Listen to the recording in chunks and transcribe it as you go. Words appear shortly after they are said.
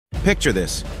Picture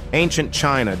this, ancient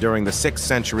China during the 6th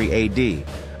century AD,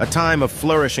 a time of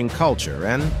flourishing culture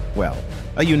and, well,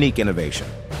 a unique innovation.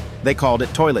 They called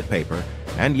it toilet paper,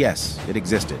 and yes, it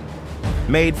existed.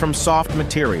 Made from soft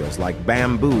materials like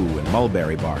bamboo and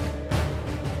mulberry bark.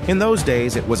 In those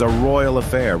days, it was a royal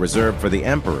affair reserved for the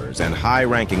emperors and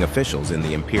high-ranking officials in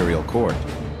the imperial court.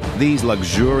 These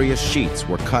luxurious sheets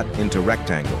were cut into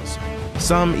rectangles,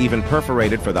 some even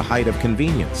perforated for the height of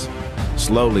convenience.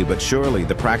 Slowly but surely,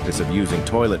 the practice of using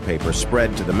toilet paper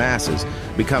spread to the masses,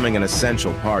 becoming an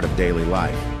essential part of daily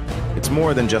life. It's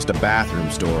more than just a bathroom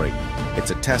story.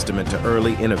 It's a testament to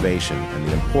early innovation and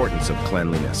the importance of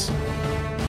cleanliness.